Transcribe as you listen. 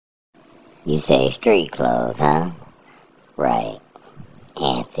You say street clothes, huh? Right.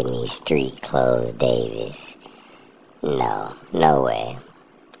 Anthony Street Clothes Davis. No, no way.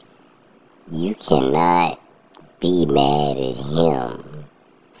 You cannot be mad at him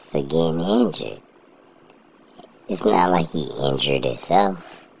for getting injured. It's not like he injured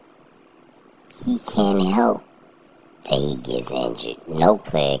himself. He can't help that he gets injured. No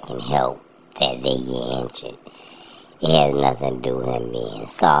player can help that they get injured. It has nothing to do with him being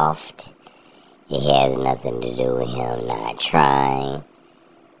soft. It has nothing to do with him not trying.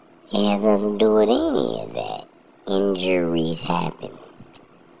 It has nothing to do with any of that. Injuries happen.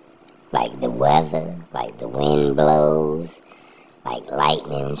 Like the weather, like the wind blows, like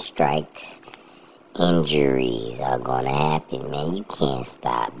lightning strikes. Injuries are gonna happen, man. You can't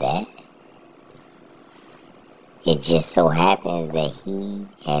stop that. It just so happens that he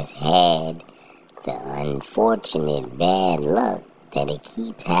has had the unfortunate bad luck that it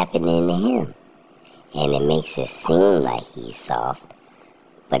keeps happening to him. And it makes it seem like he's soft,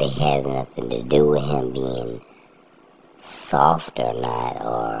 but it has nothing to do with him being soft or not,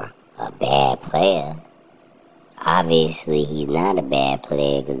 or a bad player. Obviously, he's not a bad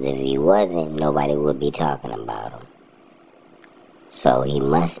player, because if he wasn't, nobody would be talking about him. So he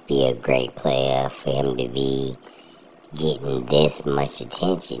must be a great player for him to be getting this much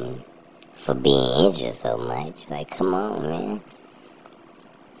attention for being injured so much. Like, come on, man.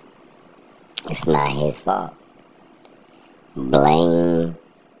 It's not his fault. Blame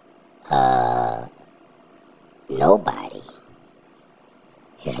nobody.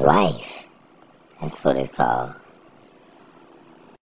 His life. That's what it's called.